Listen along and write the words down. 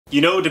You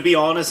know, to be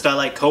honest, I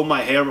like combed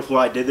my hair before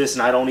I did this,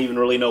 and I don't even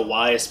really know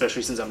why,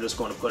 especially since I'm just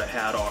going to put a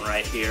hat on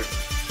right here.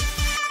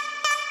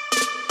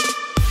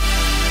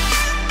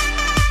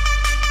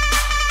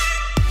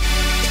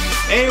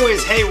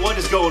 Anyways, hey, what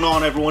is going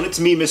on, everyone? It's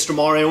me, Mr.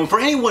 Mario, and for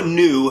anyone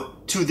new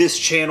to this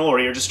channel, or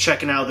you're just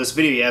checking out this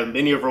video, you haven't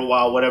been here for a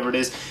while, whatever it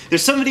is,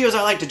 there's some videos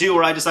I like to do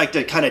where I just like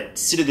to kind of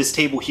sit at this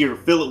table here,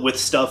 fill it with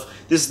stuff.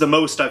 This is the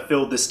most I've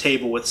filled this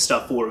table with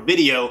stuff for a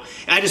video,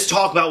 and I just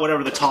talk about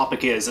whatever the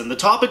topic is. And the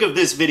topic of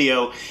this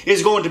video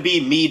is going to be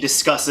me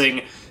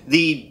discussing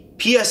the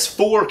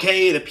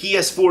PS4K, the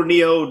PS4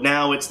 Neo,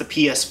 now it's the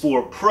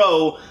PS4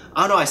 Pro.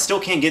 I don't know, I still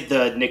can't get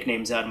the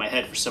nicknames out of my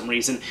head for some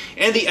reason,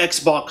 and the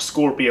Xbox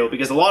Scorpio,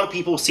 because a lot of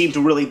people seem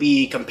to really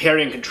be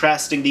comparing and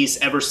contrasting these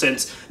ever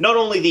since not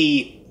only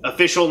the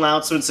official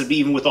announcements, but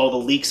even with all the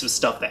leaks of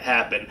stuff that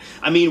happen.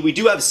 I mean, we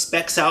do have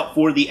specs out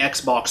for the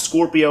Xbox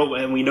Scorpio,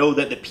 and we know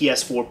that the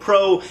PS4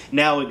 Pro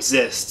now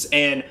exists,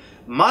 and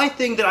my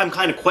thing that I'm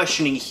kind of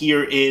questioning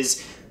here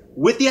is,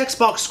 with the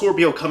Xbox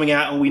Scorpio coming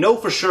out, and we know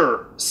for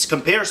sure,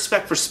 compare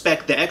spec for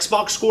spec, the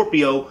Xbox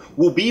Scorpio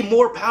will be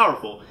more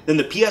powerful than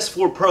the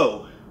PS4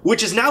 Pro,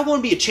 which is now going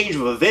to be a change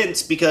of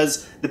events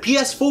because the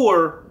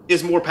PS4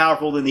 is more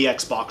powerful than the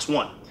Xbox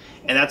One.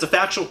 And that's a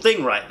factual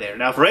thing right there.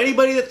 Now, for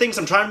anybody that thinks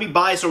I'm trying to be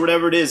biased or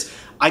whatever it is,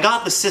 I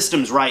got the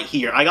systems right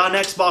here. I got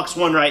an Xbox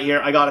One right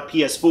here. I got a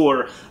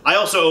PS4. I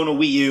also own a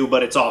Wii U,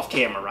 but it's off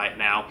camera right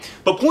now.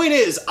 But point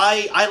is,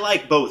 I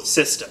like both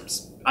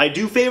systems. I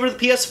do favor the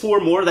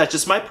PS4 more, that's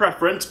just my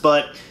preference,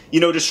 but, you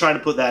know, just trying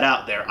to put that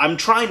out there. I'm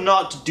trying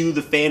not to do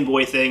the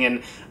fanboy thing,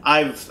 and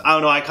I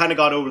don't know, I kind of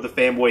got over the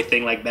fanboy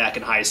thing like back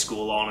in high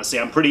school, honestly.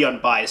 I'm pretty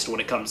unbiased when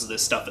it comes to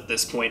this stuff at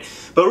this point.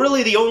 But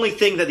really, the only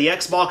thing that the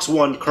Xbox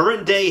One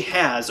current day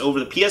has over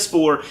the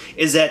PS4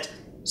 is that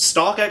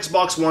stock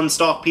Xbox One,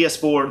 stock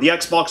PS4, the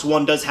Xbox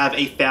One does have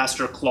a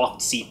faster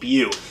clocked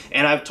CPU.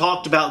 And I've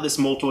talked about this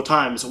multiple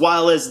times.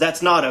 While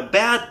that's not a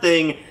bad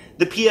thing,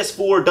 the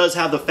PS4 does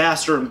have the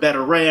faster and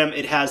better RAM,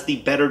 it has the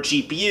better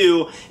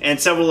GPU, and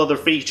several other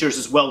features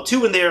as well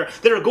too in there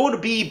that are going to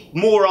be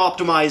more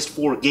optimized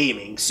for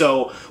gaming.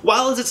 So,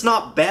 while it's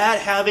not bad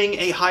having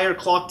a higher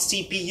clocked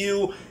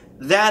CPU,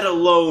 that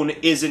alone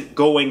isn't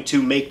going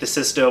to make the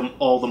system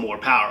all the more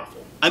powerful.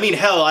 I mean,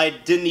 hell, I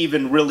didn't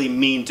even really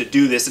mean to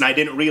do this, and I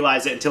didn't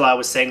realize it until I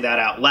was saying that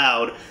out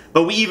loud,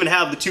 but we even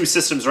have the two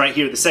systems right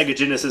here, the Sega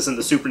Genesis and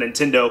the Super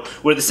Nintendo,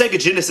 where the Sega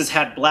Genesis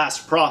had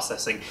blast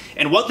processing.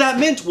 And what that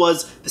meant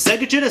was, the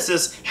Sega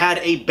Genesis had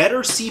a better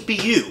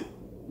CPU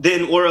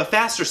or a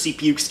faster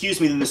CPU, excuse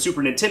me, than the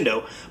Super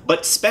Nintendo,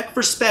 but spec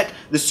for spec,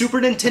 the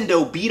Super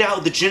Nintendo beat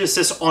out the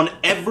Genesis on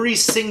every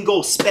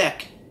single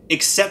spec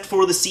except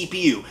for the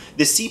CPU.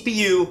 The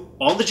CPU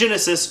on the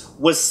Genesis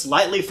was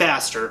slightly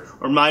faster,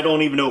 or I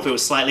don't even know if it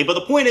was slightly, but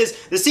the point is,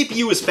 the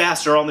CPU was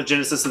faster on the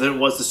Genesis than it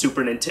was the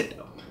Super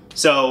Nintendo.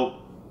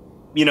 So,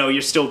 you know,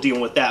 you're still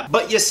dealing with that.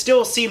 But you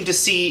still seem to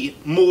see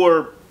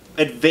more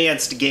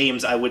advanced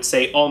games, I would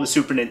say, on the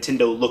Super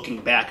Nintendo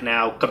looking back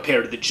now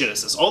compared to the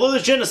Genesis. Although the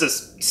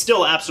Genesis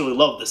still absolutely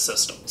love this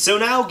system. So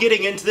now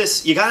getting into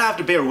this, you gotta have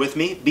to bear with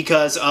me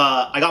because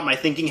I got my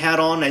thinking hat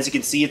on. As you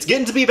can see, it's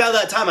getting to be about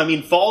that time. I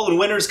mean, fall and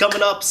winter's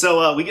coming up,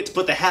 so we get to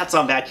put the hats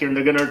on back here and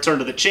they're gonna return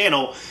to the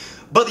channel.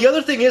 But the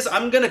other thing is,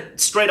 I'm gonna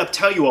straight up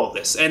tell you all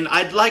this, and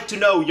I'd like to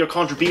know your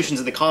contributions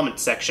in the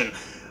comments section.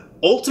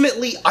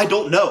 Ultimately, I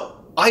don't know.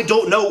 I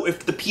don't know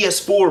if the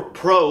PS4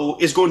 Pro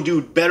is going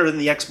to do better than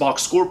the Xbox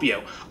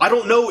Scorpio. I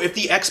don't know if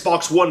the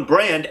Xbox One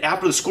brand,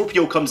 after the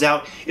Scorpio comes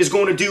out, is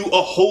going to do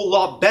a whole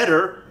lot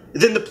better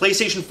than the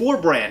PlayStation 4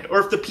 brand,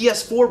 or if the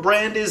PS4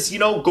 brand is, you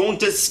know, going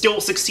to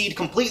still succeed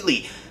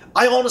completely.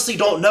 I honestly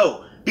don't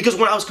know, because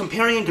when I was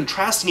comparing and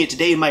contrasting it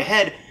today in my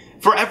head,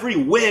 for every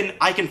win,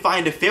 I can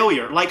find a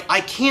failure. Like,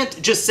 I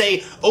can't just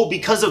say, oh,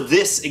 because of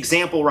this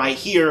example right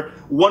here,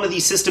 one of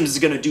these systems is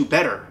going to do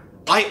better.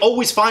 I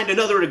always find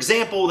another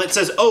example that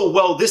says, oh,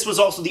 well, this was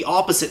also the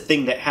opposite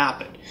thing that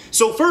happened.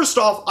 So first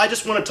off, I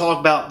just want to talk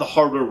about the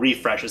hardware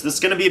refreshes. This is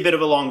going to be a bit of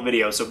a long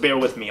video, so bear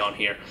with me on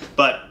here.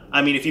 But,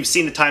 I mean, if you've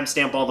seen the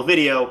timestamp on the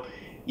video,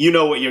 you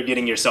know what you're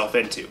getting yourself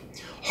into.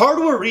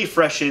 Hardware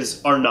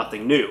refreshes are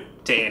nothing new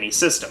to any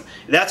system.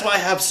 That's why I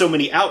have so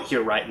many out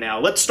here right now.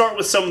 Let's start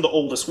with some of the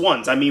oldest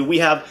ones. I mean, we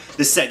have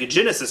the Sega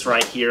Genesis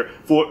right here,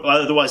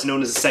 otherwise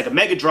known as the Sega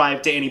Mega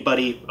Drive to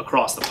anybody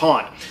across the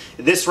pond.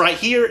 This right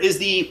here is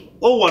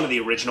one of the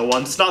original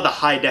ones. It's not the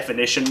high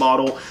definition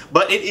model,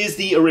 but it is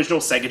the original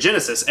Sega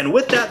Genesis. And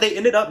with that, they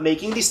ended up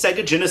making the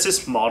Sega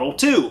Genesis Model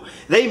 2.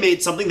 They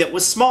made something that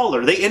was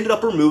smaller. They ended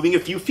up removing a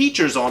few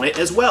features on it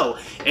as well.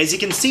 As you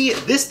can see,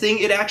 this thing,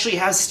 it actually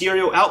has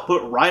stereo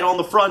output right on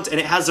the front, and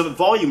it has a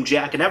volume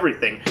jack and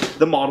everything.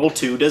 The Model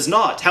 2 does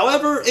not.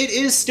 However, it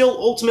is still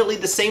ultimately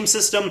the same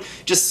system,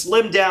 just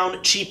slimmed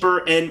down,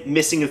 cheaper, and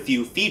missing a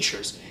few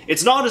features.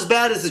 It's not as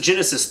bad as the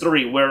Genesis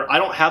 3, where I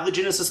don't have the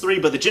Genesis 3,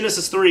 but the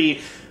Genesis 3,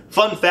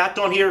 fun fact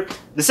on here,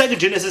 the Sega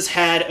Genesis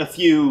had a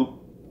few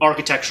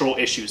architectural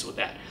issues with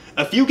that.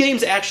 A few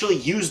games actually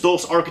used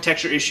those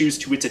architecture issues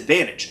to its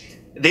advantage.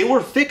 they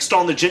were fixed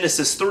on the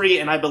Genesis 3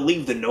 and I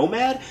believe the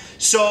Nomad,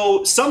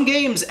 so some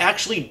games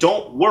actually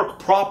don't work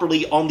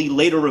properly on the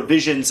later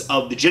revisions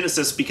of the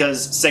Genesis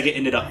because Sega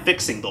ended up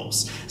fixing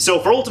those. So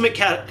for ultimate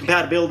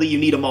compatibility, you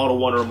need a Model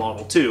 1 or a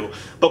Model 2.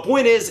 But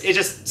point is, it's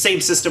just same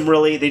system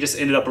really, they just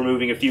ended up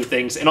removing a few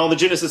things, and on the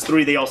Genesis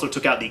 3 they also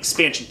took out the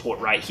expansion port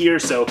right here,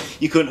 so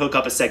you couldn't hook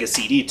up a Sega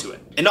CD to it.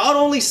 And not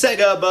only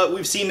Sega, but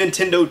we've seen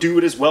Nintendo do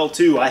it as well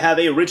too. I have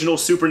a original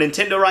Super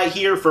Nintendo right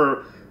here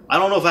for, I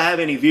don't know if I have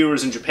any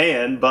viewers in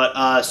Japan,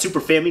 but Super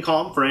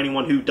Famicom, for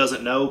anyone who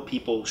doesn't know,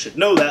 people should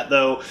know that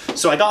though.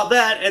 So I got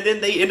that, and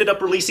then they ended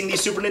up releasing the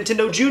Super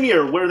Nintendo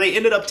Junior, where they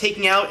ended up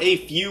taking out a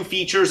few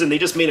features and they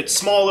just made it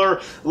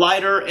smaller,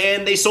 lighter,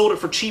 and they sold it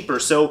for cheaper.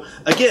 So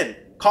again,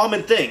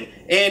 common thing.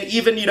 And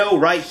even, you know,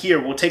 right here,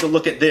 we'll take a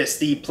look at this,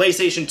 the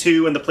PlayStation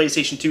 2 and the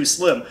PlayStation 2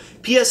 Slim.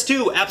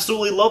 PS2,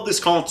 absolutely love this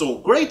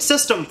console. Great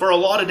system for a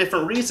lot of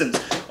different reasons.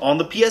 On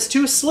the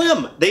PS2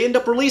 Slim, they end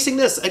up releasing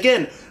this,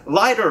 again,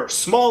 lighter,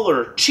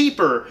 smaller,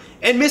 cheaper,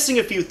 and missing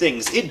a few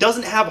things. It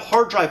doesn't have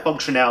hard drive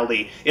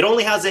functionality. It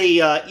only has a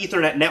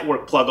Ethernet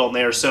network plug on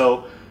there,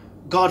 so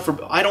God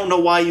forbid, I don't know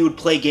why you would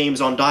play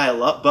games on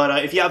dial-up,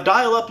 but if you have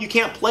dial-up, you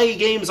can't play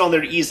games on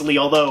there easily,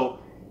 although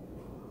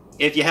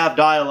if you have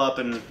dial-up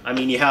and, I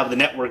mean, you have the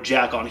network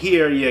jack on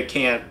here, you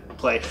can't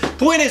play.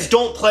 Point is,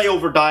 don't play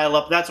over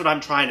dial-up, that's what I'm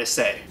trying to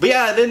say. But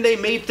yeah, then they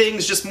made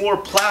things just more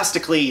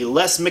plastically,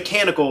 less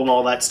mechanical and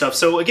all that stuff.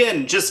 So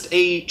again, just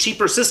a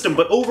cheaper system,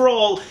 but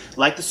overall,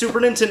 like the Super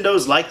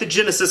Nintendos, like the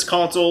Genesis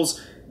consoles,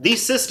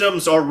 these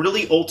systems are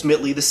really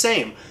ultimately the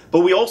same. But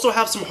we also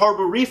have some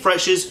hardware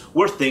refreshes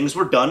where things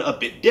were done a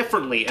bit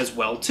differently as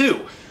well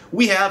too.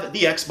 We have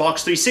the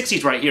Xbox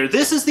 360s right here.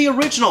 This is the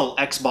original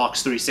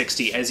Xbox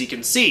 360, as you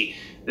can see.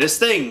 This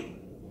thing,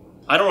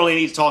 I don't really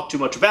need to talk too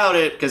much about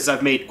it because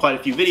I've made quite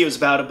a few videos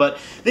about it, but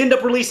they end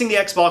up releasing the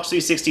Xbox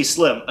 360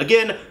 Slim.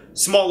 Again,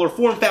 smaller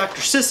form factor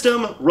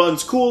system,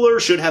 runs cooler,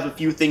 should have a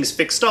few things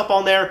fixed up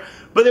on there,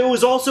 but there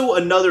was also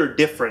another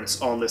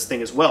difference on this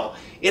thing as well.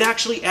 It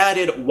actually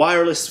added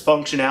wireless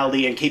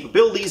functionality and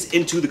capabilities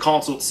into the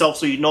console itself,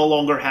 so you no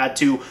longer had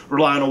to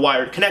rely on a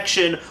wired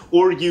connection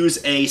or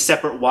use a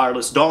separate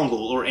wireless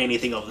dongle or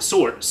anything of the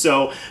sort.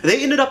 So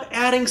they ended up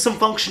adding some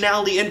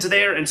functionality into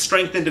there and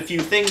strengthened a few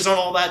things on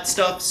all that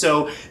stuff,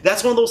 so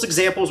that's one of those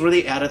examples where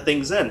they added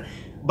things in.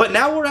 But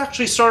now we're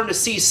actually starting to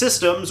see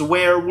systems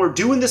where we're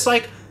doing this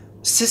like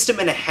system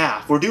and a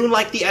half. We're doing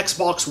like the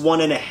Xbox One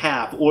and a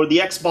half, or the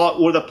Xbox,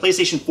 or the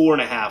PlayStation 4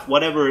 and a half,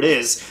 whatever it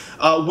is,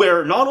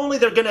 where not only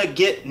they're gonna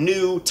get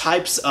new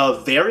types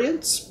of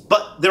variants,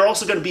 but they're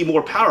also gonna be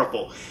more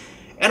powerful.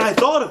 And I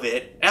thought of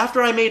it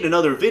after I made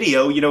another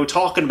video, you know,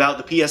 talking about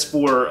the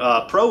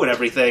PS4 Pro and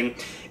everything,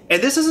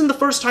 and this isn't the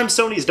first time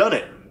Sony's done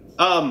it.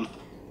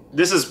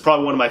 This is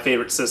probably one of my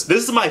favorite systems.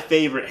 This is my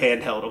favorite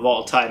handheld of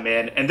all time,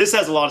 man, and this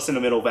has a lot of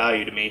sentimental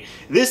value to me.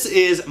 This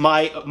is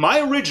my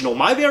original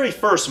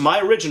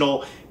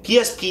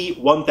PSP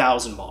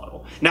 1000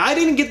 model. Now, I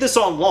didn't get this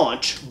on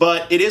launch,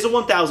 but it is a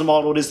 1000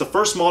 model. It is the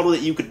first model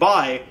that you could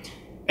buy,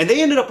 and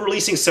they ended up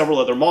releasing several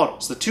other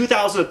models. The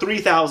 2000, the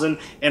 3000,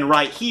 and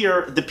right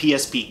here, the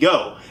PSP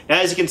Go. Now,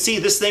 as you can see,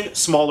 this thing,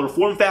 smaller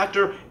form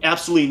factor,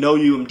 absolutely no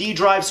UMD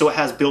drive, so it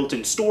has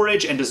built-in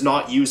storage and does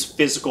not use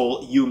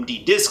physical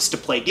UMD discs to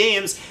play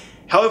games.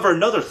 However,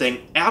 another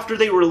thing, after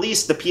they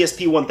released the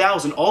PSP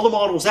 1000, all the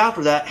models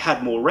after that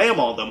had more RAM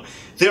on them.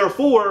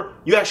 Therefore,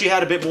 you actually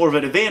had a bit more of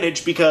an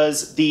advantage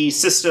because the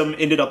system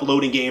ended up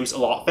loading games a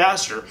lot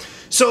faster.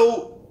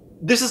 So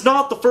this is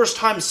not the first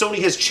time Sony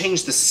has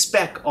changed the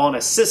spec on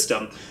a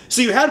system.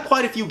 So you had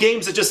quite a few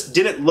games that just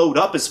didn't load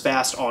up as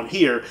fast on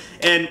here,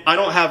 and I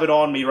don't have it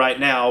on me right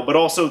now, but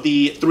also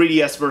the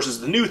 3DS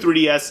versus the new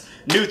 3DS.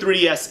 New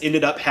 3DS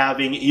ended up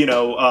having, you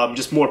know,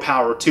 just more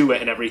power to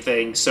it and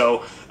everything,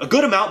 so a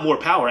good amount more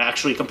power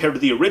actually compared to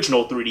the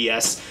original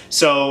 3DS.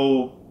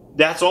 So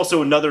that's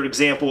also another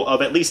example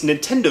of at least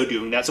Nintendo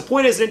doing that. So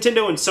point is,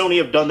 Nintendo and Sony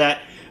have done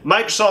that.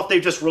 Microsoft,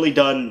 they've just really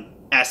done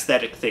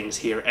aesthetic things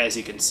here, as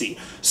you can see.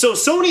 So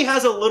Sony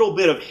has a little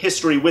bit of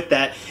history with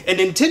that, and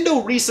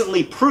Nintendo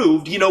recently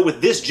proved, you know,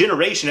 with this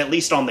generation, at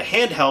least on the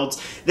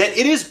handhelds, that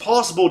it is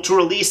possible to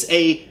release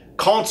a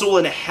console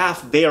and a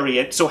half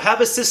variant, so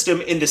have a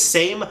system in the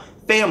same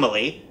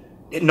family,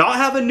 not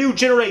have a new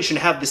generation,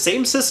 have the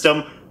same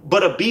system,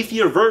 but a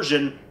beefier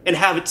version, and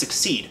have it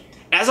succeed.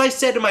 As I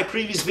said in my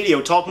previous video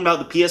talking about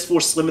the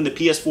PS4 Slim and the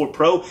PS4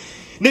 Pro,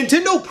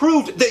 Nintendo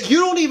proved that you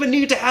don't even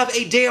need to have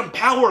a damn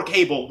power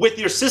cable with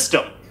your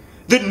system.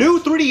 The new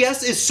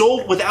 3DS is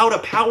sold without a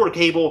power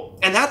cable,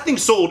 and that thing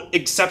sold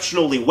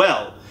exceptionally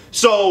well.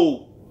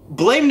 So,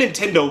 blame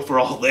Nintendo for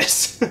all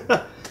this.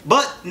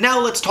 But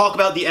now let's talk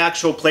about the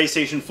actual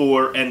PlayStation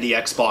 4 and the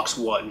Xbox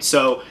One.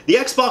 So, the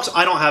Xbox,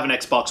 I don't have an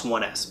Xbox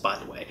One S, by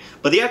the way.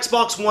 But the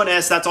Xbox One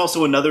S, that's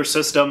also another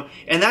system,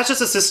 and that's just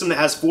a system that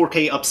has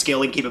 4K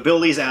upscaling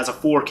capabilities, it has a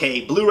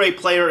 4K Blu-ray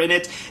player in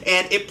it,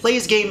 and it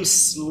plays games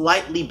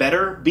slightly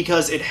better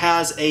because it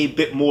has a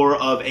bit more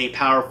of a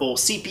powerful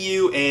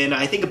CPU, and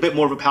I think a bit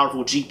more of a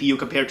powerful GPU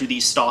compared to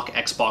the stock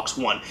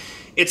Xbox One.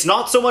 It's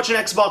not so much an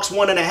Xbox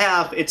One and a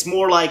half, it's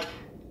more like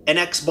an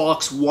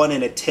Xbox One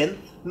and a tenth,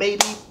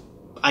 maybe?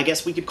 I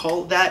guess we could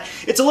call it that.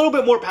 It's a little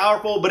bit more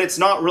powerful, but it's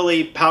not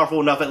really powerful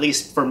enough, at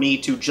least for me,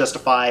 to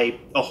justify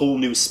a whole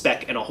new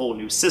spec and a whole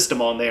new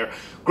system on there.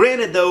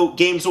 Granted, though,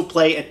 games will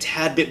play a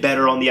tad bit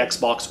better on the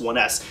Xbox One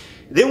S.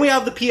 Then we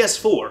have the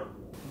PS4.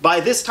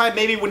 By this time,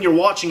 maybe when you're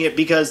watching it,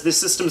 because this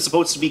system is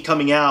supposed to be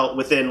coming out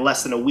within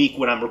less than a week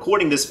when I'm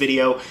recording this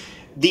video,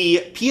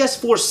 the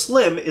PS4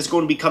 Slim is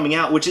going to be coming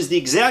out, which is the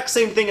exact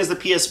same thing as the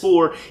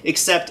PS4,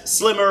 except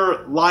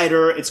slimmer,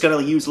 lighter, it's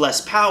going to use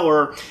less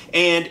power,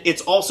 and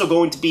it's also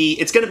going to be,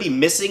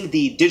 missing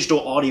the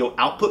digital audio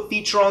output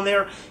feature on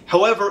there.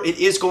 However, it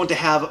is going to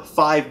have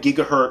 5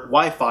 gigahertz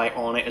Wi-Fi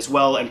on it as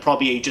well, and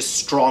probably a just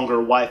stronger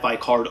Wi-Fi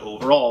card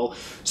overall.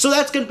 So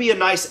that's going to be a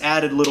nice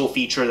added little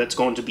feature that's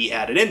going to be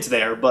added into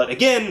there. But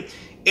again,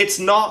 it's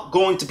not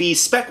going to be,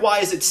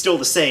 spec-wise, it's still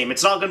the same.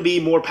 It's not going to be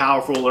more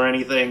powerful or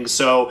anything,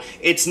 so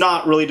it's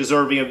not really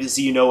deserving of, as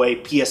you know, a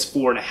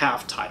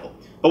PS4.5 title.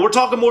 But we're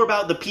talking more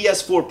about the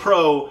PS4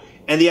 Pro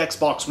and the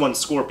Xbox One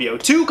Scorpio.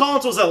 2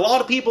 consoles that a lot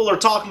of people are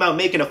talking about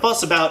making a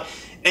fuss about,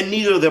 and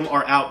neither of them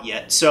are out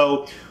yet.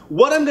 So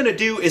what I'm going to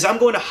do is I'm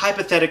going to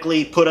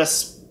hypothetically put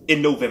us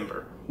in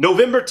November.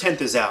 November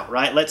 10th is out,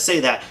 right? Let's say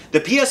that.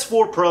 The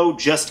PS4 Pro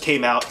just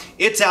came out.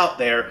 It's out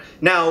there.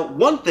 Now,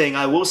 one thing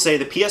I will say,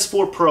 the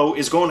PS4 Pro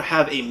is going to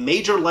have a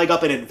major leg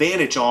up and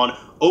advantage on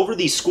over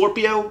the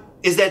Scorpio,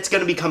 is that it's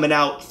going to be coming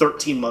out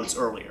 13 months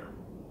earlier.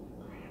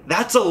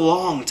 That's a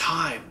long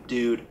time,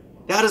 dude.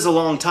 That is a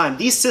long time.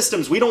 These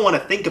systems, we don't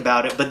want to think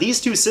about it, but these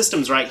 2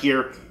 systems right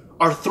here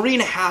are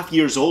 3.5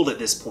 years old at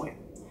this point.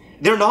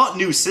 They're not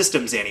new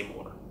systems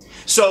anymore.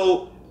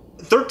 So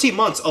 13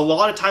 months, a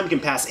lot of time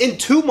can pass. In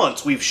 2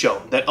 months, we've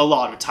shown that a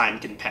lot of time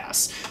can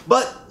pass.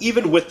 But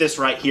even with this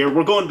right here,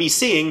 we're going to be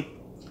seeing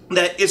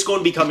that it's going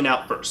to be coming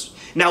out first.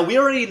 Now, we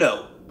already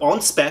know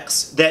on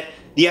specs that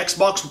the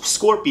Xbox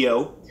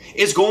Scorpio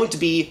is going to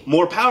be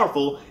more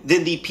powerful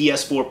than the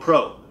PS4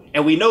 Pro.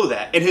 And we know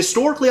that. And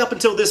historically, up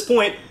until this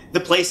point, the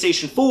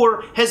PlayStation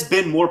 4 has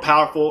been more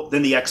powerful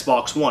than the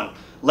Xbox One.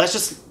 Let's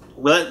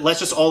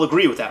just all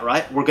agree with that,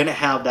 right? We're going to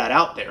have that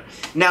out there.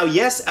 Now,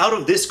 yes, out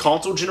of this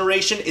console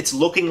generation, it's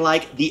looking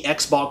like the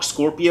Xbox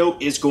Scorpio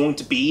is going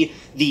to be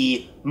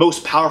the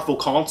most powerful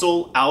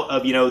console out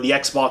of, you know, the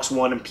Xbox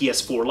One and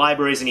PS4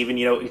 libraries, and even,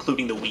 you know,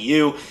 including the Wii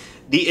U.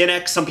 The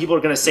NX, some people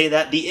are going to say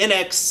that. The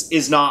NX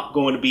is not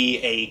going to be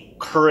a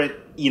current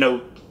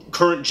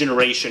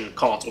generation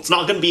console. It's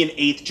not going to be an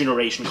 8th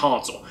generation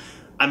console.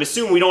 I'm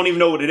assuming we don't even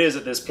know what it is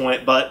at this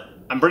point, but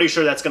I'm pretty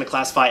sure that's going to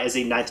classify as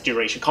a 9th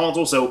generation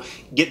console, so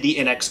get the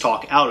NX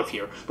talk out of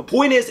here. The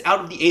point is,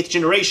 out of the 8th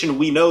generation,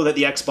 we know that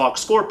the Xbox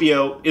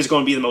Scorpio is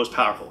going to be the most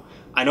powerful.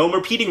 I know I'm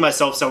repeating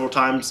myself several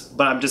times,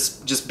 but I'm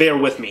just bear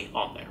with me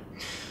on there.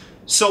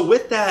 So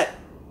with that,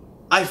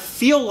 I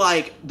feel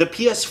like the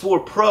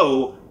PS4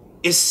 Pro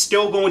is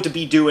still going to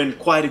be doing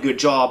quite a good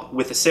job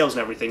with the sales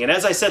and everything. And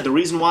as I said, the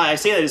reason why I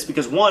say that is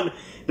because, one,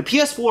 the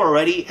PS4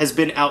 already has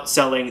been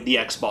outselling the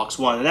Xbox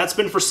One, and that's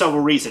been for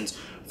several reasons.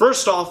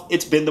 First off,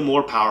 it's been the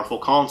more powerful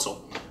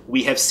console.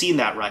 We have seen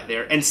that right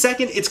there. And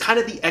second, it's kind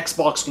of the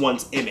Xbox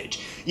One's image.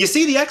 You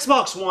see, the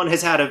Xbox One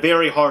has had a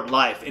very hard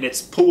life in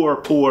its poor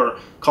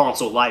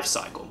console life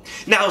cycle.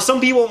 Now, some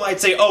people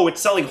might say, oh,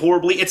 it's selling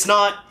horribly. It's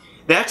not.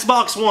 The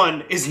Xbox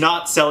One is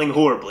not selling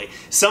horribly.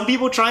 Some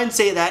people try and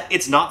say that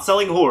it's not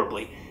selling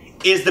horribly.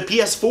 Is the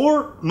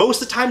PS4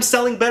 most of the time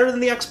selling better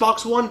than the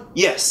Xbox One?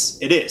 Yes,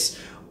 it is.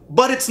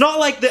 But it's not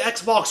like the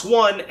Xbox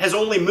One has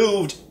only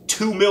moved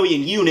 2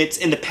 million units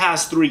in the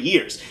past 3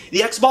 years. The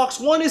Xbox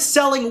One is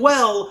selling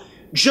well,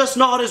 just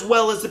not as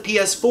well as the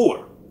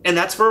PS4. And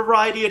that's for a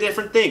variety of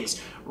different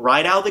things.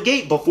 Right out of the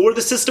gate, before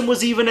the system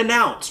was even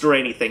announced or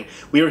anything,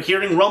 we were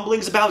hearing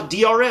rumblings about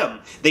DRM.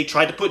 They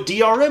tried to put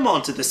DRM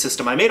onto the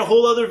system. I made a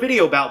whole other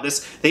video about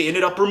this. They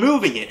ended up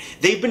removing it.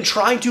 They've been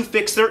trying to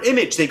fix their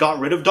image. They got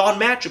rid of Don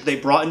Mattrick. They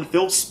brought in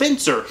Phil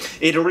Spencer.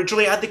 It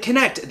originally had the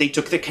Kinect. They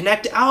took the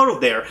Kinect out of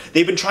there.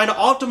 They've been trying to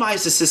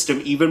optimize the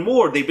system even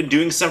more. They've been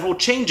doing several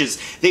changes.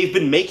 They've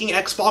been making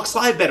Xbox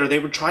Live better.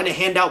 They've been trying to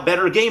hand out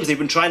better games. They've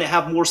been trying to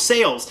have more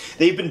sales.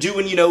 They've been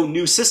doing, you know,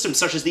 new systems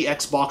such as the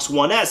Xbox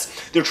One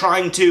S. They're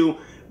trying to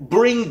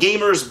bring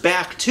gamers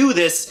back to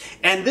this,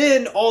 and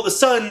then all of a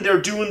sudden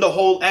they're doing the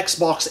whole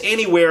Xbox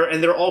Anywhere,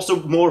 and they're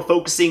also more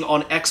focusing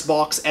on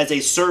Xbox as a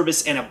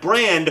service and a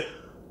brand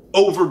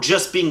over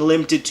just being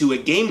limited to a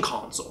game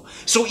console.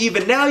 So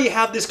even now you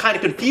have this kind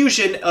of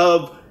confusion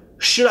of,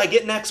 should I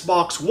get an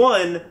Xbox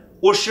One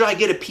or should I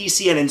get a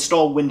PC and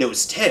install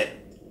Windows 10?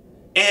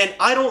 And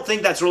I don't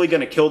think that's really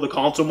going to kill the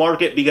console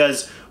market,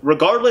 because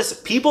regardless,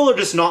 people are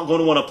just not going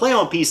to want to play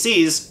on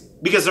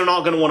PCs because they're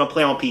not going to want to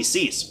play on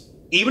PCs.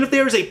 Even if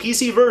there's a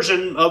PC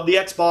version of the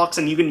Xbox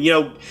and you can, you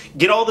know,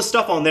 get all the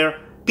stuff on there,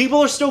 people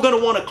are still going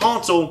to want a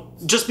console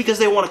just because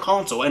they want a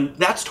console, and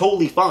that's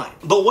totally fine.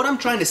 But what I'm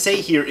trying to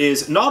say here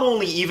is, not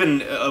only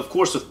even, of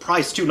course, with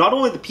price too, not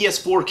only the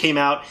PS4 came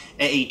out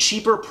at a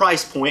cheaper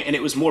price point and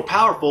it was more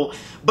powerful,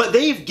 but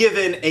they've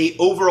given a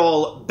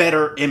overall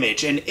better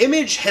image. And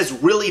image has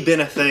really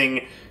been a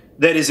thing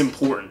that is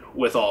important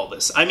with all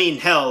this. I mean,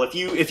 hell, if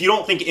you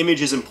don't think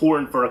image is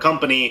important for a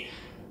company,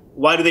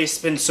 why do they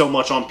spend so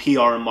much on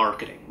PR and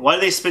marketing? Why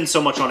do they spend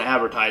so much on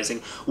advertising?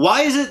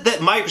 Why is it that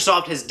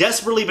Microsoft has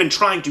desperately been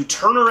trying to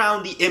turn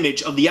around the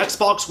image of the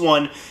Xbox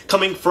One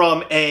coming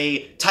from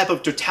a type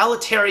of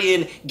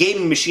totalitarian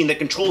gaming machine that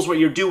controls what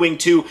you're doing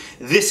to,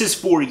 this is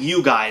for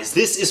you guys,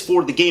 this is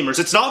for the gamers.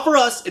 It's not for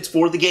us, it's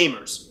for the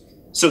gamers.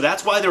 So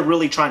that's why they're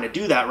really trying to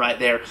do that right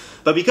there.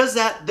 But because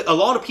that, a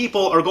lot of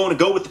people are going to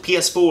go with the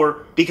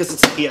PS4 because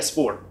it's the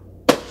PS4.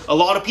 A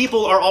lot of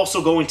people are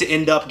also going to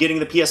end up getting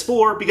the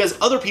PS4 because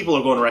other people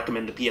are going to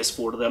recommend the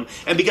PS4 to them.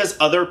 And because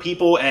other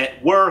people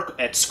at work,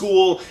 at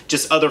school,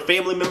 just other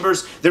family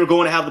members, they're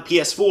going to have the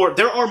PS4.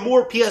 There are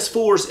more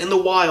PS4s in the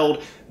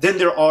wild than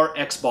there are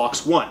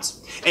Xbox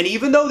Ones. And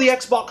even though the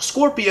Xbox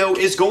Scorpio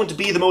is going to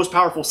be the most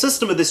powerful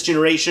system of this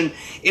generation,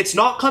 it's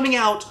not coming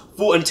out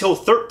until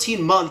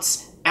 13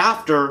 months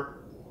after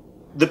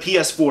the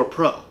PS4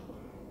 Pro.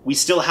 We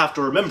still have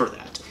to remember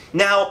that.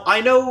 Now, I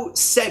know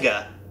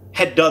Sega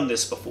had done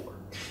this before.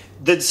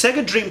 The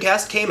Sega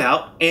Dreamcast came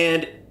out,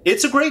 and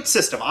it's a great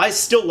system. I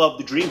still love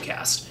the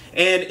Dreamcast.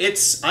 And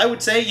it's, I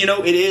would say, you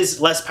know, it is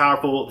less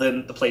powerful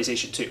than the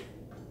PlayStation 2.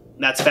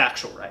 That's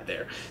factual right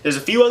there. There's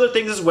a few other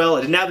things as well.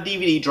 It didn't have a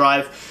DVD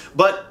drive,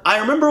 but I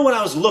remember when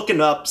I was looking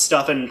up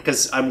stuff, and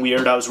because I'm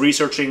weird, I was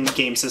researching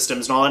game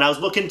systems and all, and I was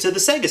looking to the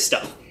Sega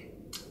stuff.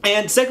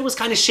 And Sega was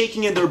kind of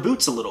shaking in their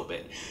boots a little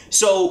bit.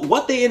 So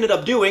what they ended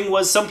up doing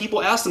was, some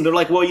people asked them, they're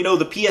like, well, you know,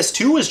 the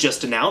PS2 was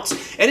just announced,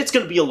 and it's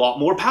going to be a lot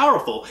more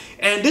powerful.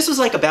 And this was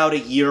like about a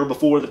year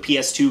before the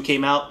PS2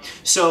 came out.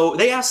 So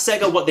they asked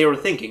Sega what they were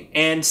thinking.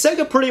 And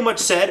Sega pretty much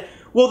said,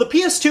 well, the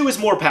PS2 is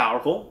more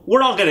powerful. We're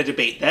not going to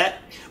debate that.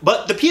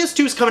 But the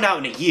PS2 is coming out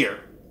in a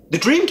year. The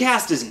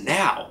Dreamcast is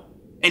now.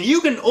 And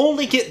you can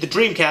only get the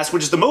Dreamcast,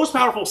 which is the most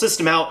powerful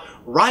system out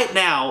right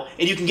now,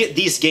 and you can get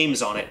these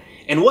games on it.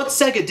 And what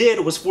Sega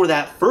did was, for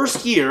that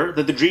first year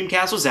that the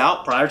Dreamcast was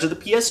out, prior to the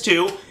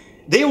PS2,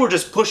 they were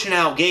just pushing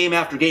out game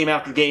after game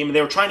after game, and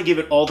they were trying to give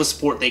it all the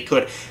support they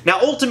could. Now,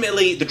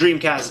 ultimately, the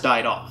Dreamcast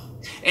died off.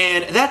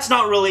 And that's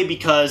not really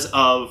because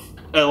of,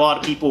 a lot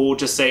of people will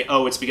just say,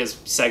 oh, it's because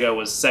Sega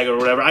was Sega or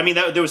whatever. I mean,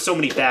 there was so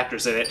many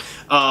factors in it.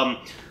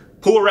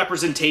 Poor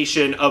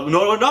representation of,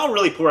 no, not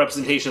really poor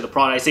representation of the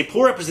product, I say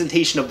poor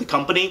representation of the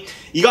company.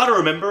 You gotta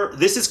remember,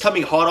 this is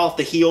coming hot off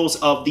the heels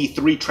of the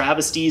three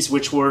travesties,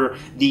 which were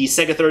the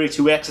Sega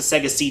 32X, the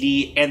Sega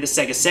CD, and the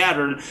Sega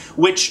Saturn,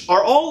 which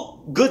are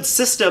all good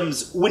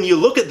systems when you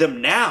look at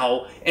them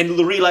now and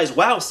realize,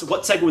 wow,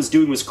 what Sega was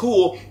doing was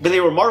cool, but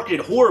they were marketed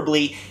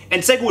horribly,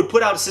 and Sega would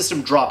put out a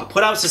system, drop it,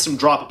 put out a system,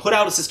 drop it, put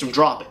out a system,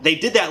 drop it. They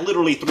did that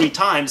literally 3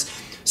 times.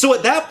 So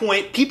at that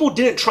point, people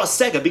didn't trust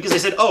Sega because they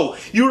said, oh,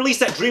 you released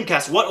that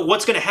Dreamcast,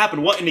 what's going to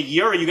happen? What, in a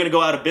year, are you going to go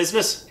out of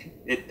business?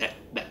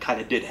 That kind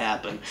of did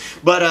happen.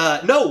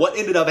 But no, what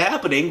ended up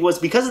happening was,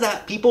 because of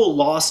that, people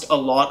lost a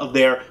lot of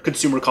their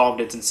consumer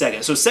confidence in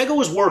Sega. So Sega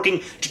was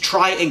working to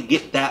try and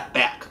get that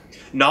back.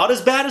 Not as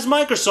bad as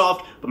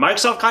Microsoft, but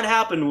Microsoft kind of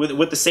happened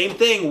with the same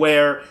thing,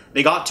 where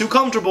they got too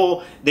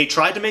comfortable, they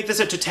tried to make this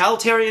a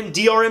totalitarian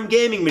DRM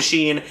gaming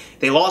machine,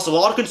 they lost a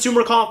lot of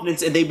consumer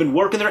confidence, and they've been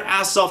working their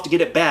asses off to get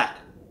it back.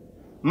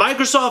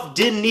 Microsoft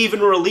didn't even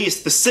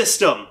release the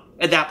system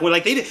at that point.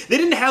 Like, they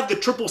didn't have the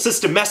triple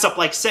system mess up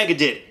like Sega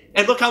did.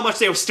 And look how much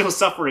they were still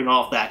suffering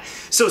off that.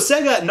 So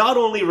Sega not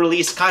only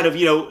released kind of,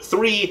 you know,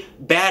 3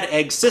 bad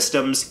egg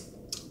systems,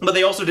 but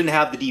they also didn't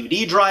have the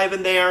DVD drive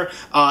in there.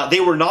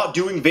 They were not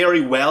doing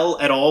very well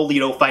at all,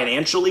 you know,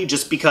 financially,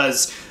 just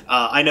because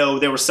I know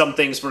there were some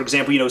things, for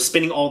example, you know,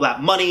 spending all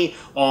that money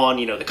on,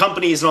 you know, the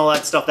companies and all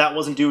that stuff, that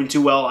wasn't doing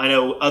too well. I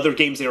know other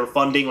games they were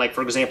funding, like,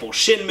 for example,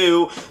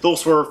 Shenmue,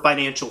 those were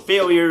financial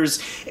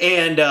failures.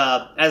 And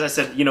as I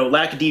said, you know,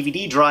 lack of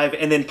DVD drive,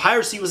 and then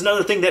piracy was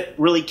another thing that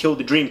really killed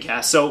the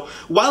Dreamcast. So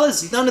while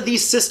none of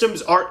these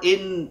systems are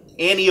in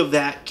any of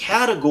that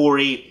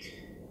category,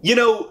 you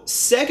know,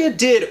 Sega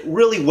did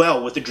really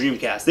well with the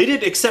Dreamcast. They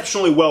did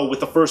exceptionally well with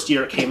the first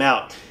year it came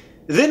out.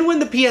 Then when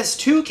the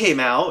PS2 came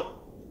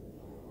out,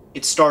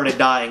 it started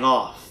dying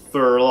off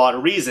for a lot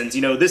of reasons.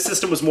 You know, this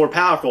system was more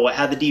powerful. It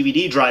had the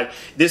DVD drive.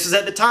 This was,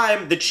 at the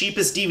time, the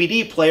cheapest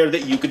DVD player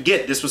that you could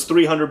get. This was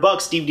 $300.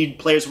 DVD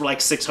players were like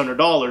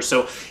 $600.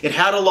 So it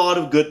had a lot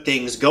of good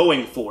things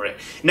going for it.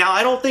 Now,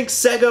 I don't think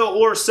Sega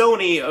or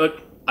Sony,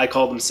 I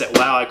called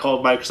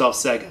Microsoft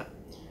Sega.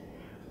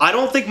 I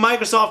don't think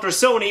Microsoft or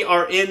Sony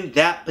are in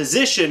that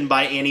position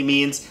by any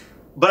means,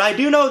 but I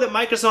do know that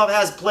Microsoft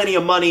has plenty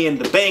of money in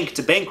the bank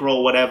to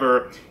bankroll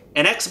whatever,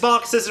 and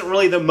Xbox isn't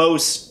really the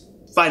most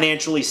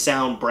financially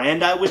sound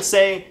brand, I would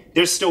say.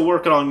 They're still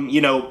working on,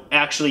 you know,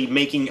 actually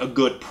making a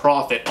good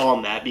profit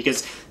on that,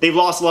 because they've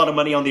lost a lot of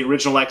money on the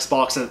original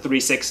Xbox and the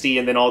 360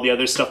 and then all the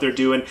other stuff they're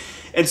doing.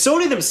 And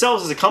Sony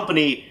themselves as a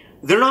company,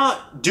 they're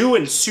not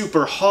doing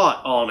super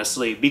hot,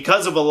 honestly,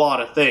 because of a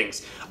lot of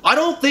things. I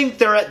don't think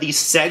they're at the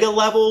Sega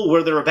level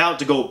where they're about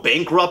to go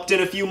bankrupt in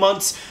a few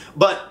months,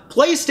 but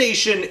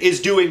PlayStation is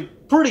doing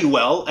pretty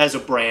well as a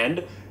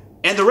brand,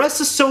 and the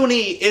rest of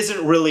Sony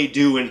isn't really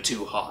doing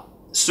too hot.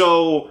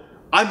 So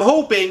I'm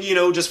hoping, you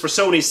know, just for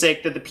Sony's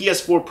sake, that the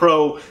PS4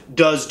 Pro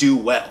does do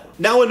well.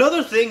 Now,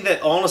 another thing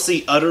that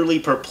honestly utterly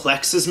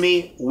perplexes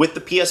me with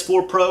the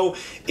PS4 Pro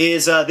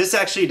is this is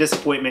actually a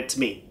disappointment to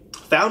me.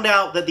 Found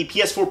out that the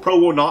PS4 Pro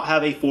will not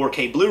have a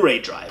 4K Blu-ray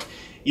drive.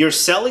 You're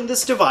selling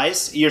this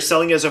device, you're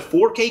selling it as a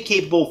 4K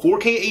capable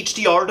 4K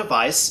HDR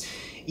device,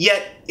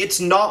 yet it's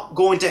not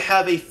going to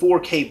have a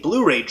 4K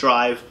Blu-ray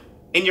drive.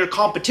 In your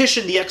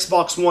competition, the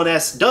Xbox One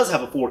S does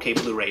have a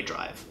 4K Blu-ray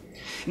drive.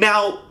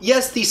 Now,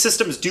 yes, these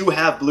systems do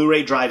have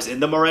Blu-ray drives in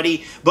them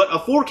already, but a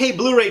 4K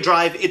Blu-ray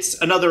drive,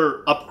 it's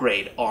another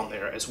upgrade on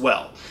there as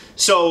well.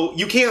 So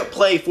you can't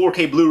play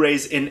 4K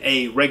Blu-rays in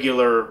a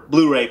regular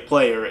Blu-ray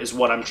player is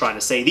what I'm trying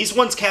to say. These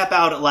ones cap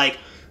out at like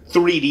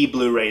 3D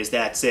Blu-rays,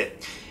 that's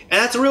it. And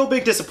that's a real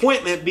big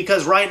disappointment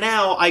because right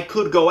now I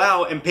could go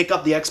out and pick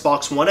up the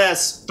Xbox One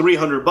S,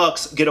 300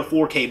 bucks, get a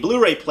 4K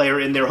Blu-ray player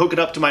in there, hook it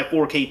up to my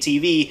 4K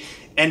TV,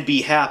 and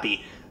be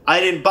happy. I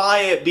didn't buy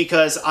it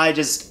because I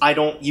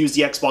don't use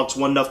the Xbox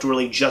One enough to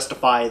really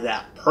justify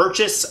that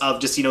purchase of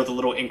just, you know, the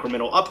little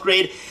incremental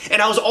upgrade.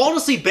 And I was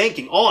honestly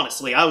banking on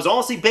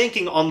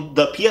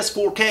the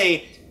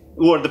PS4K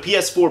or the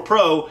PS4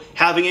 Pro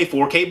having a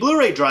 4K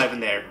Blu-ray drive in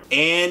there.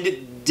 And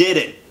it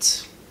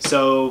didn't.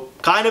 So,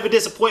 kind of a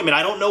disappointment.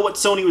 I don't know what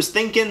Sony was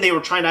thinking. They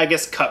were trying to, I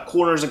guess, cut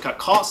corners and cut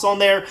costs on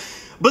there.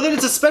 But then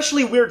it's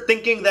especially weird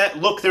thinking that,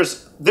 look,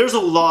 there's a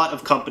lot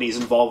of companies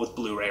involved with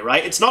Blu-ray,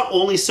 right? It's not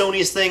only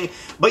Sony's thing,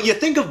 but you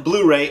think of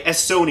Blu-ray as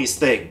Sony's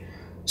thing.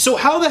 So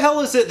how the hell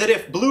is it that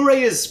if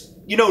Blu-ray is,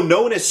 you know,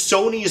 known as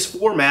Sony's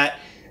format,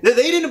 that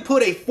they didn't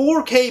put a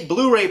 4K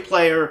Blu-ray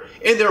player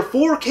in their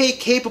 4K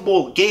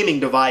capable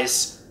gaming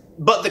device,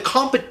 but the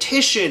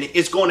competition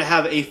is going to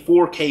have a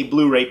 4K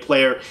Blu-ray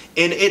player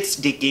in its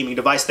gaming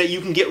device that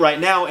you can get right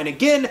now. And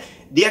again,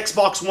 the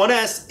Xbox One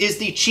S is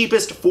the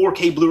cheapest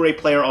 4K Blu-ray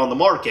player on the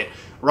market.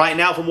 Right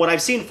now, from what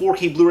I've seen,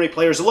 4K Blu-ray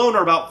players alone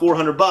are about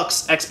 400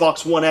 bucks,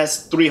 Xbox One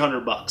S,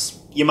 300 bucks.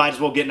 You might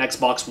as well get an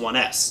Xbox One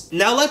S.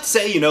 Now, let's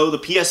say, you know, the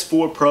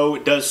PS4 Pro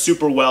does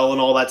super well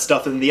and all that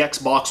stuff, and the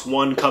Xbox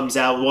One comes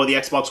out, well, the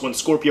Xbox One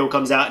Scorpio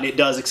comes out, and it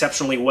does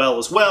exceptionally well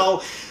as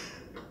well.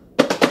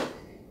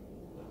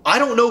 I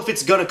don't know if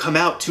it's gonna come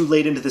out too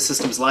late into the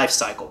system's life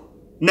cycle.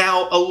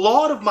 Now, a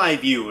lot of my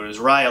viewers,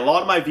 right,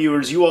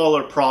 you all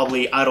are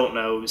probably, I don't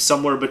know,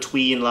 somewhere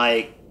between,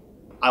 like,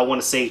 I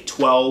want to say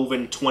 12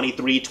 and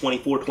 23,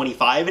 24,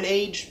 25 in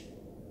age.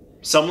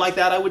 Something like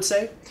that, I would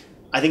say.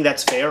 I think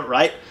that's fair,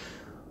 right?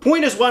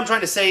 Point is, what I'm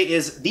trying to say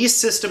is, these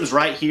systems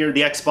right here,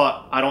 the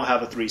Xbox, I don't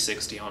have a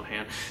 360 on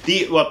hand.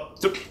 I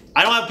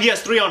don't have a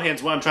PS3 on hand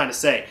is what I'm trying to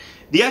say.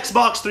 The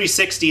Xbox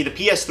 360, the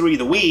PS3,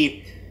 the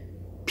Wii,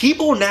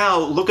 people now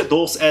look at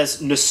those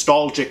as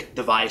nostalgic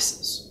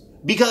devices.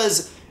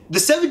 Because the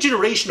 7th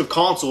generation of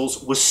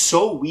consoles was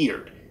so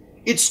weird.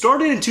 It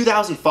started in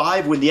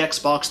 2005 when the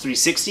Xbox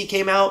 360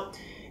 came out,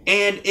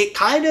 and it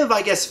kind of,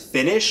 I guess,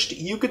 finished,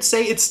 you could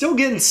say. It's still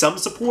getting some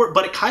support,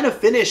 but it kind of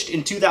finished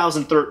in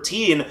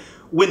 2013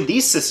 when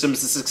these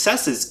systems, the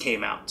successes,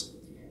 came out.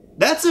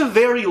 That's a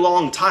very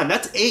long time.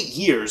 That's 8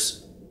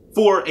 years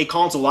for a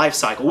console life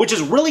cycle, which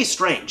is really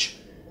strange.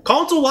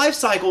 Console life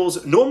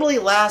cycles normally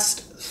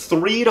last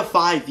 3 to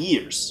 5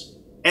 years.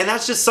 And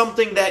that's just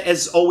something that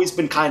has always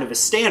been kind of a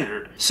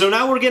standard. So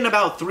now we're getting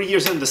about 3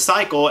 years into the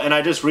cycle, and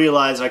I just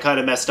realized I kind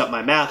of messed up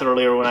my math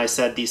earlier when I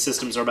said these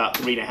systems are about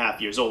 3.5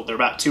 years old. They're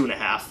about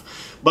 2.5.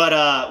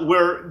 But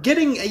we're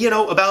getting, you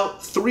know,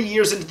 about 3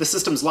 years into the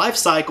system's life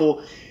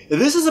cycle.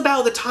 This is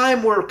about the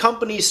time where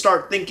companies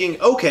start thinking,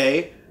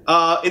 okay,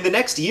 in the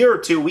next year or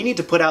two, we need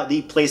to put out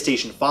the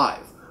PlayStation 5.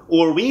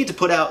 Or we need to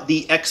put out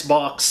the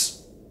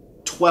Xbox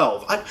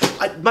 12.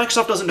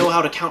 Microsoft doesn't know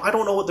how to count. I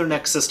don't know what their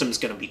next system is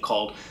going to be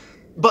called.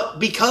 But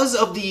because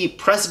of the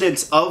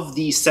precedence of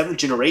the 7th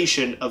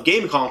generation of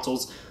game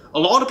consoles, a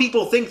lot of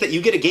people think that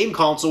you get a game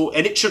console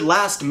and it should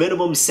last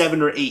minimum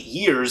 7 or 8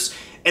 years,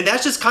 and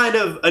that's just kind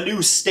of a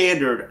new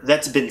standard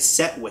that's been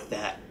set with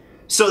that.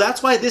 So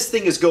that's why this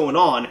thing is going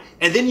on,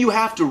 and then you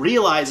have to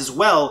realize as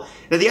well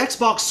that the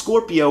Xbox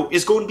Scorpio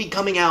is going to be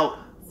coming out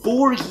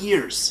 4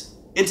 years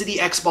into the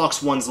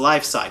Xbox One's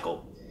life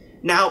cycle.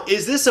 Now,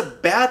 is this a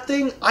bad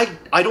thing?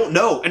 I don't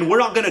know, and we're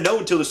not going to know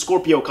until the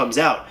Scorpio comes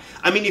out.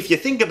 I mean, if you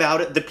think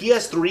about it, the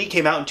PS3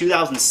 came out in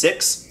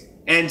 2006,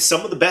 and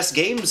some of the best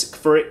games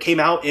for it came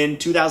out in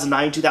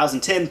 2009,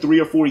 2010, 3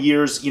 or 4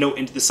 years, you know,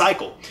 into the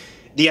cycle.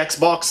 The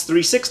Xbox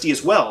 360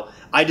 as well.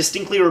 I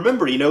distinctly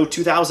remember, you know,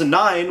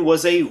 2009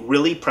 was a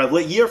really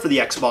prevalent year for the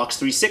Xbox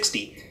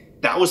 360.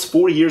 That was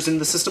 4 years into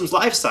the system's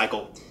life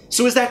cycle.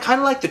 So is that kind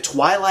of like the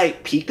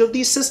twilight peak of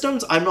these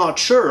systems? I'm not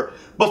sure.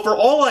 But for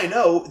all I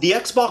know, the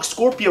Xbox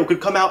Scorpio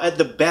could come out at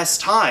the best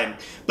time.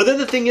 But then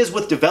the thing is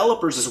with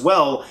developers as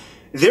well,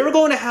 they're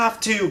going to have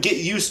to get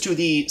used to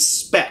the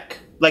spec,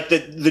 like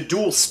the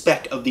dual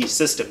spec of these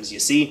systems, you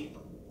see?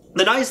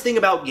 The nice thing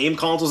about game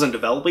consoles and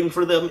developing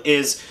for them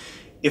is,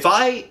 if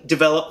I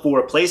develop for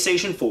a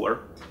PlayStation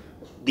 4,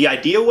 the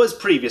idea was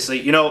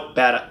previously, you know,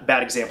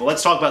 bad example.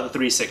 Let's talk about the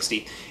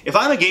 360. If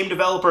I'm a game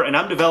developer and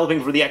I'm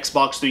developing for the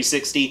Xbox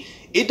 360,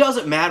 It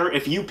doesn't matter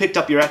if you picked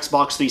up your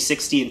Xbox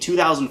 360 in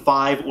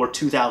 2005 or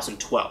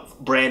 2012,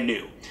 brand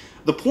new.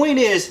 The point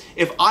is,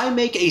 if I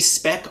make a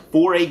spec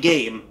for a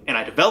game, and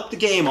I develop the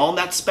game on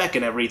that spec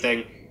and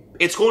everything,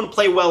 it's going to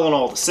play well on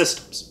all the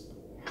systems.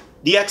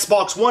 The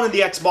Xbox One and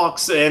the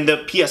Xbox and the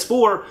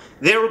PS4,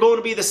 they were going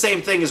to be the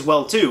same thing as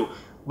well too.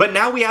 But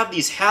now we have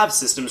these have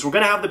systems. We're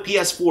going to have the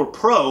PS4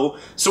 Pro,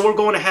 so we're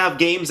going to have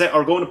games that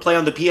are going to play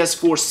on the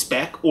PS4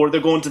 spec, or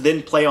they're going to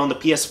then play on the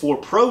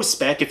PS4 Pro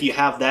spec if you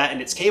have that and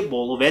it's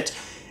capable of it.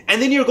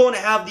 And then you're going to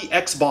have the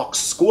Xbox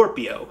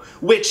Scorpio,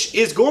 which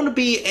is going to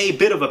be a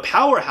bit of a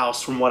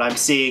powerhouse from what I'm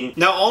seeing.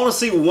 Now,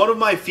 honestly, one of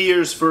my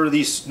fears for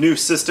these new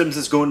systems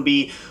is going to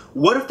be,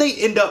 what if they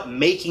end up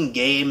making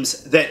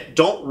games that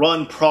don't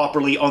run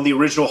properly on the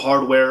original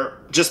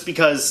hardware just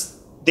because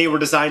they were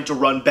designed to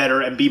run better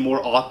and be more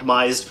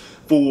optimized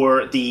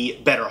for the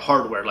better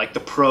hardware, like the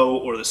Pro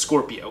or the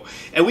Scorpio.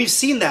 And we've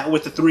seen that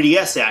with the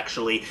 3DS,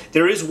 actually.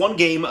 There is one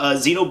game,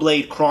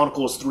 Xenoblade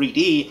Chronicles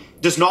 3D,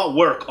 does not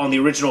work on the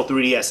original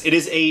 3DS. It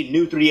is a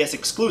new 3DS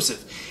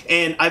exclusive.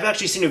 And I've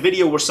actually seen a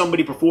video where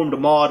somebody performed a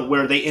mod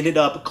where they ended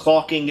up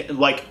clocking,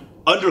 like,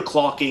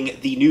 underclocking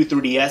the new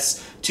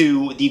 3DS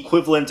to the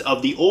equivalent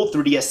of the old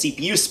 3DS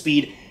CPU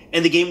speed,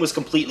 and the game was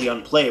completely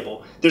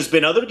unplayable. There's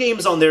been other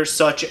games on there,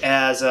 such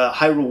as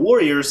Hyrule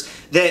Warriors,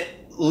 that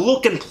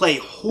look and play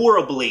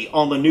horribly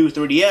on the new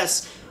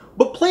 3DS,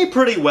 but play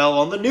pretty well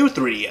on the new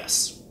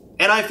 3DS.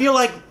 And I feel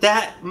like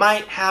that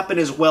might happen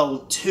as well,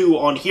 too,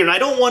 on here. And I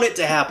don't want it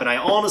to happen, I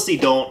honestly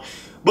don't.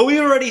 But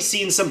we've already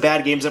seen some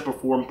bad games that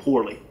perform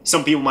poorly.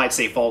 Some people might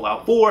say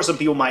Fallout 4, some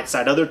people might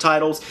cite other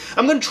titles.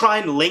 I'm going to try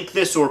and link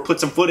this or put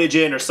some footage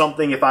in or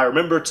something if I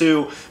remember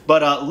to.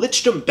 But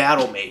Lichdom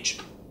Battle Mage.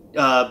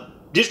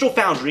 Digital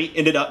Foundry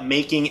ended up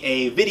making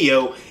a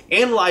video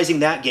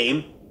analyzing that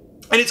game,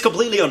 and it's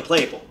completely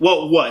unplayable.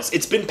 Well, it was.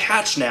 It's been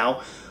patched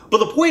now. But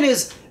the point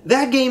is,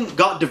 that game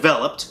got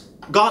developed,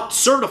 got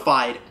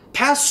certified,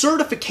 passed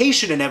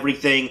certification and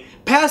everything,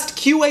 passed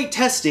QA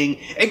testing,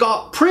 and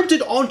got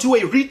printed onto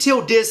a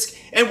retail disc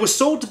and was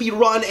sold to be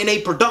run in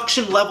a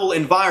production-level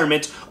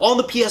environment on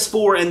the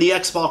PS4 and the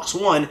Xbox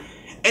One,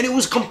 and it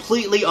was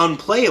completely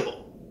unplayable.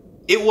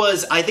 It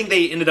was, I think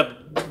they ended up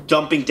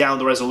dumping down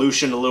the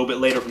resolution a little bit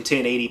later from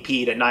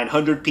 1080p to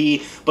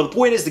 900p, but the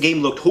point is the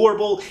game looked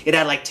horrible. It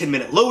had like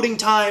 10-minute loading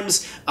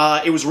times.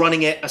 It was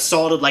running at a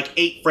solid like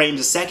 8 frames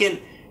a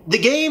second. The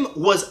game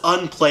was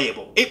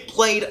unplayable. It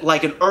played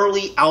like an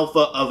early alpha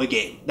of a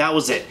game. That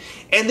was it.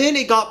 And then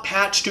it got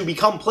patched to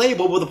become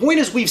playable, but the point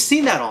is we've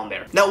seen that on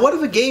there. Now, what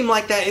if a game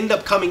like that ended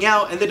up coming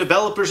out and the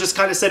developers just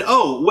kind of said,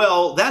 oh,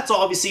 well, that's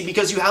obviously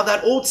because you have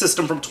that old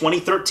system from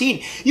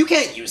 2013. You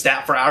can't use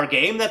that for our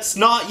game. That's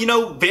not, you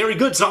know, very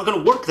good. It's not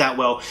going to work that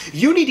well.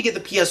 You need to get the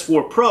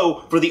PS4 Pro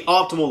for the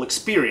optimal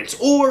experience,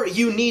 or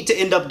you need to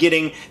end up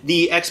getting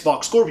the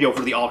Xbox Scorpio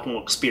for the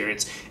optimal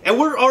experience. And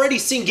we're already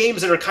seeing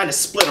games that are kind of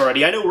split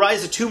already. I know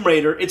Rise of Tomb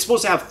Raider, it's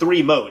supposed to have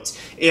 3 modes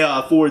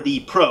for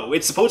the Pro.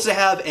 It's supposed to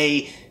have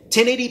a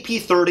 1080p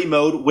 30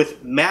 mode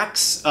with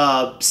max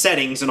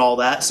settings and all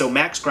that, so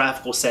max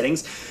graphical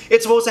settings.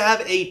 It's supposed to have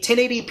a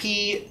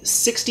 1080p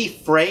 60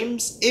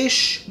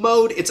 frames-ish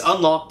mode. It's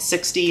unlocked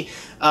 60,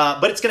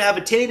 but it's going to have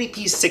a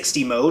 1080p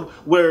 60 mode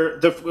where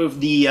the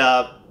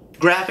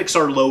graphics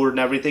are lowered and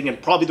everything,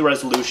 and probably the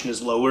resolution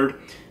is lowered.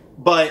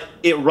 But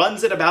it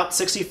runs at about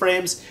 60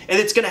 frames, and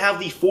it's going to have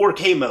the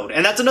 4K mode.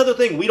 And that's another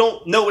thing. We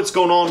don't know what's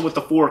going on with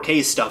the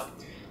 4K stuff.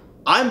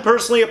 I'm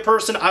personally a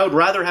person, I would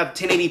rather have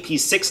 1080p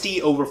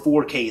 60 over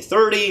 4K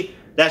 30.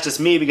 That's just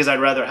me because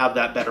I'd rather have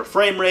that better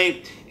frame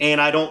rate,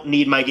 and I don't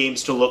need my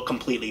games to look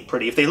completely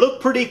pretty. If they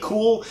look pretty,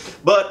 cool,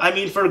 but I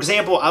mean, for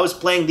example, I was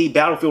playing the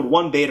Battlefield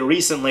 1 beta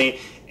recently,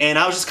 and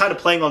I was just kind of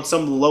playing on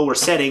some of the lower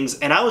settings,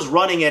 and I was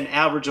running an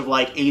average of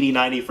like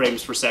 80-90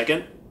 frames per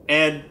second,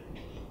 and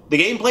the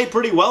game played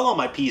pretty well on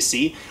my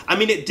PC. I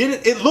mean,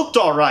 it looked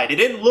alright. It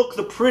didn't look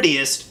the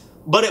prettiest,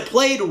 but it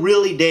played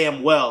really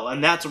damn well,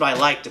 and that's what I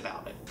liked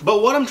about it.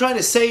 But what I'm trying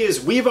to say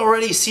is we've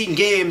already seen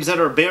games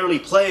that are barely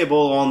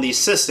playable on these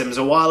systems,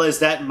 and while as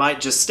that might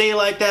just stay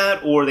like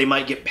that, or they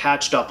might get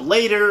patched up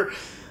later,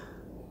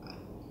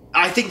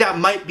 I think that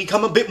might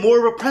become a bit more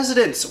of a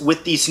precedence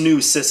with these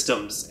new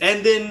systems.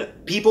 And then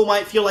people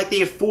might feel like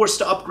they are forced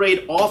to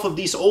upgrade off of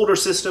these older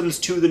systems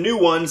to the new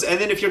ones,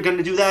 and then if you're going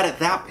to do that at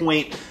that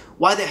point,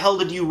 why the hell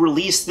did you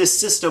release this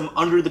system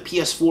under the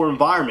PS4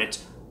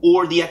 environment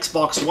or the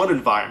Xbox One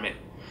environment?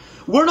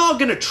 We're not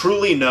going to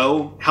truly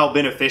know how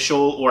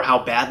beneficial or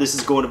how bad this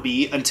is going to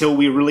be until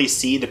we really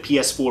see the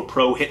PS4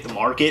 Pro hit the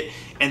market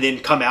and then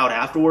come out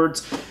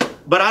afterwards.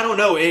 But I don't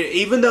know,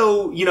 even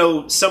though, you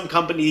know, some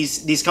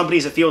companies, these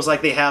companies, it feels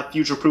like they have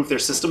future-proofed their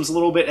systems a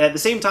little bit, at the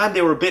same time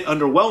they were a bit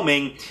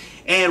underwhelming.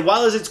 And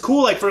while it's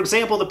cool, like for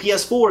example, the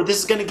PS4, this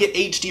is going to get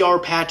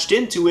HDR patched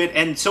into it,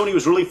 and Sony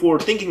was really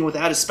forward-thinking with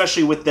that,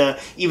 especially with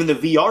even the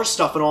VR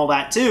stuff and all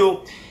that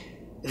too.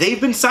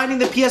 They've been signing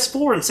the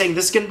PS4 and saying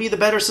this is going to be the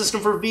better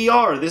system for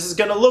VR, this is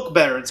going to look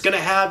better, it's going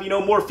to have, you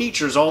know, more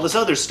features, all this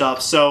other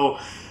stuff. So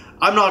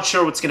I'm not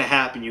sure what's going to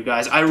happen, you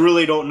guys. I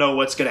really don't know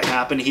what's going to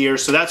happen here.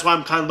 So that's why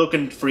I'm kind of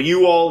looking for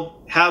you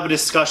all, have a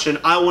discussion.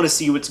 I want to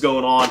see what's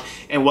going on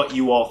and what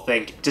you all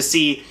think, to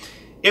see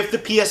if the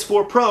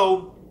PS4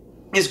 Pro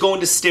is going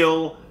to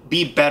still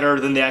be better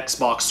than the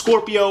Xbox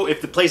Scorpio,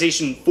 if the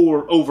PlayStation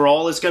 4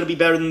 overall is going to be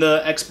better than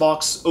the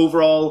Xbox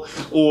overall,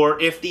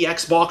 or if the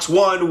Xbox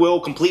One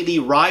will completely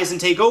rise and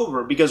take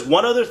over. Because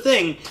one other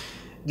thing,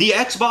 the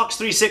Xbox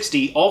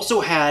 360 also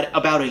had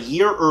about a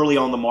year early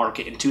on the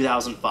market in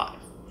 2005.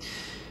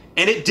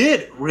 And it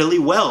did really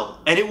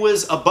well, and it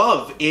was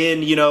above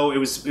in, you know, it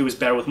was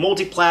better with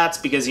multiplats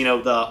because, you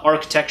know, the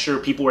architecture,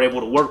 people were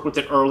able to work with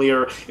it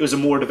earlier. It was a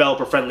more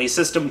developer-friendly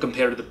system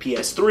compared to the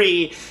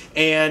PS3,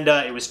 and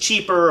it was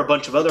cheaper, a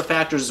bunch of other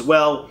factors as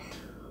well.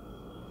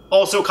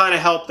 Also kind of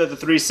helped that the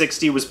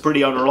 360 was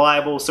pretty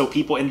unreliable, so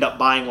people end up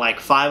buying like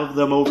 5 of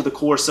them over the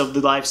course of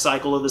the life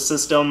cycle of the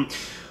system.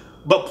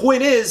 But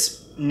point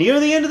is, near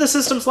the end of the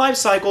system's life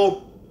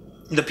cycle,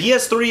 the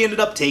PS3 ended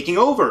up taking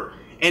over.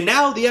 And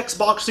now the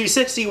Xbox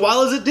 360,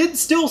 while as it did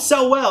still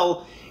sell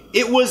well,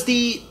 it was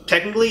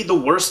technically the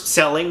worst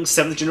selling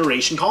 7th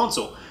generation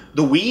console.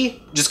 The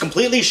Wii just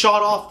completely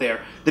shot off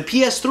there. The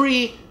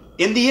PS3,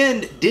 in the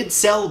end, did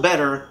sell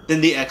better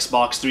than the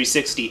Xbox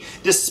 360.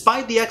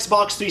 Despite the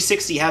Xbox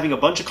 360 having a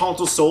bunch of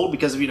consoles sold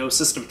because of, you know,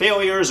 system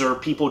failures, or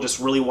people just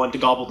really wanted to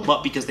gobble them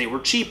up because they were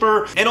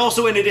cheaper. And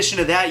also in addition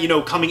to that, you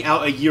know, coming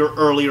out a year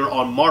earlier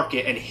on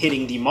market and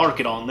hitting the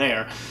market on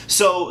there.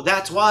 So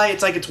that's why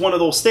it's like, it's one of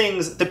those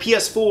things. The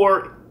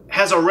PS4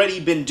 has already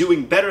been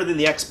doing better than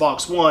the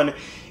Xbox One.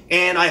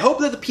 And I hope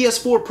that the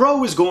PS4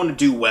 Pro is going to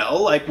do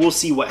well. Like, we'll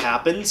see what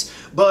happens.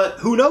 But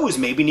who knows,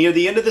 maybe near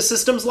the end of the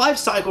system's life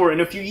cycle or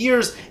in a few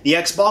years, the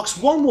Xbox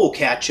One will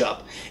catch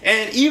up.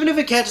 And even if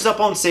it catches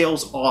up on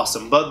sales,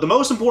 awesome. But the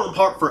most important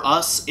part for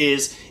us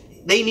is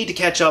they need to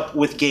catch up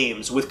with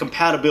games, with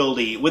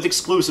compatibility, with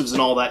exclusives and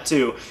all that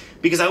too.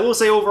 Because I will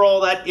say overall,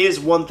 that is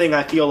one thing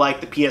I feel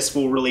like the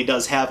PS4 really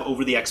does have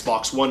over the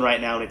Xbox One right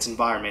now in its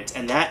environment,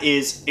 and that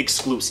is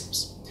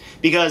exclusives.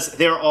 Because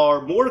there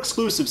are more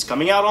exclusives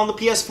coming out on the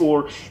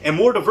PS4 and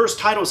more diverse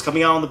titles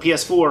coming out on the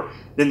PS4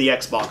 than the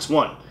Xbox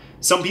One.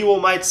 Some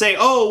people might say,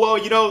 oh, well,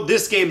 you know,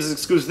 this game is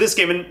exclusive to this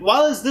game. And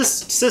while this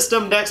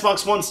system, the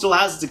Xbox One, still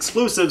has its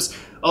exclusives,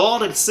 a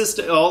lot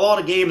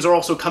of games are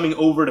also coming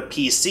over to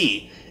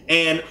PC.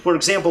 And, for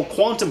example,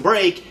 Quantum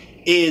Break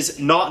is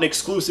not an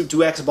exclusive to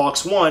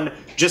Xbox One,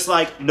 just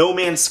like No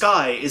Man's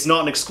Sky is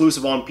not an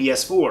exclusive on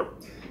PS4.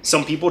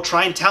 Some people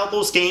try and tout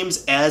those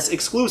games as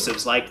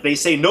exclusives. Like, they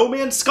say No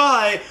Man's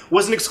Sky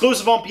was an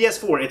exclusive on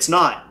PS4. It's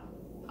not.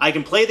 I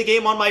can play the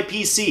game on my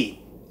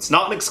PC. It's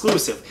not an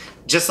exclusive.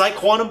 Just like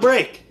Quantum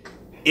Break.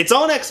 It's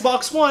on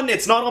Xbox One,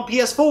 it's not on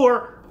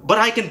PS4, but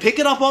I can pick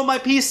it up on my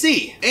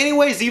PC.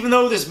 Anyways, even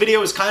though this video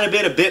has kind of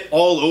been a bit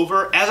all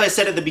over, as I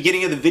said at the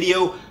beginning of the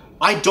video,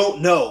 I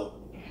don't know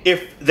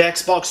if the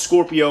Xbox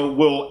Scorpio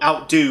will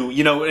outdo,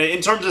 you know,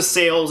 in terms of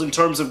sales, in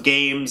terms of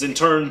games, in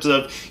terms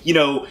of, you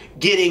know,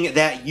 getting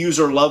that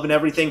user love and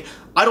everything.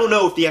 I don't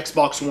know if the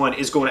Xbox One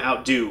is going to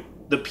outdo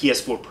the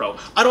PS4 Pro.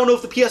 I don't know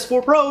if the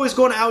PS4 Pro is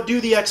going to outdo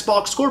the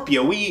Xbox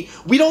Scorpio. We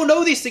don't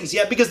know these things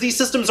yet because these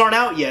systems aren't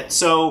out yet.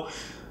 So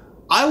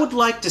I would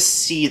like to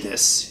see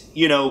this,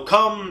 you know,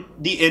 come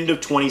the end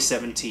of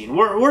 2017.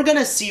 We're going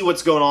to see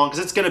what's going on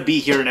because it's going to be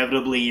here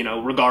inevitably, you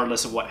know,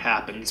 regardless of what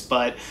happens.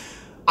 But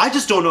I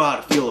just don't know how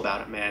to feel about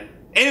it, man.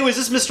 Anyways,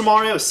 this is Mr.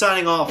 Mario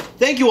signing off.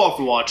 Thank you all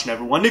for watching,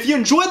 everyone. If you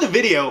enjoyed the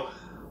video,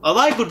 a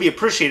like would be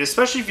appreciated,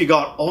 especially if you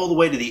got all the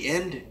way to the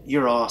end.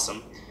 You're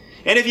awesome.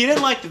 And if you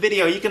didn't like the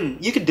video, you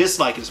can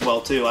dislike it as well,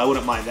 too. I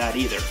wouldn't mind that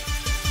either.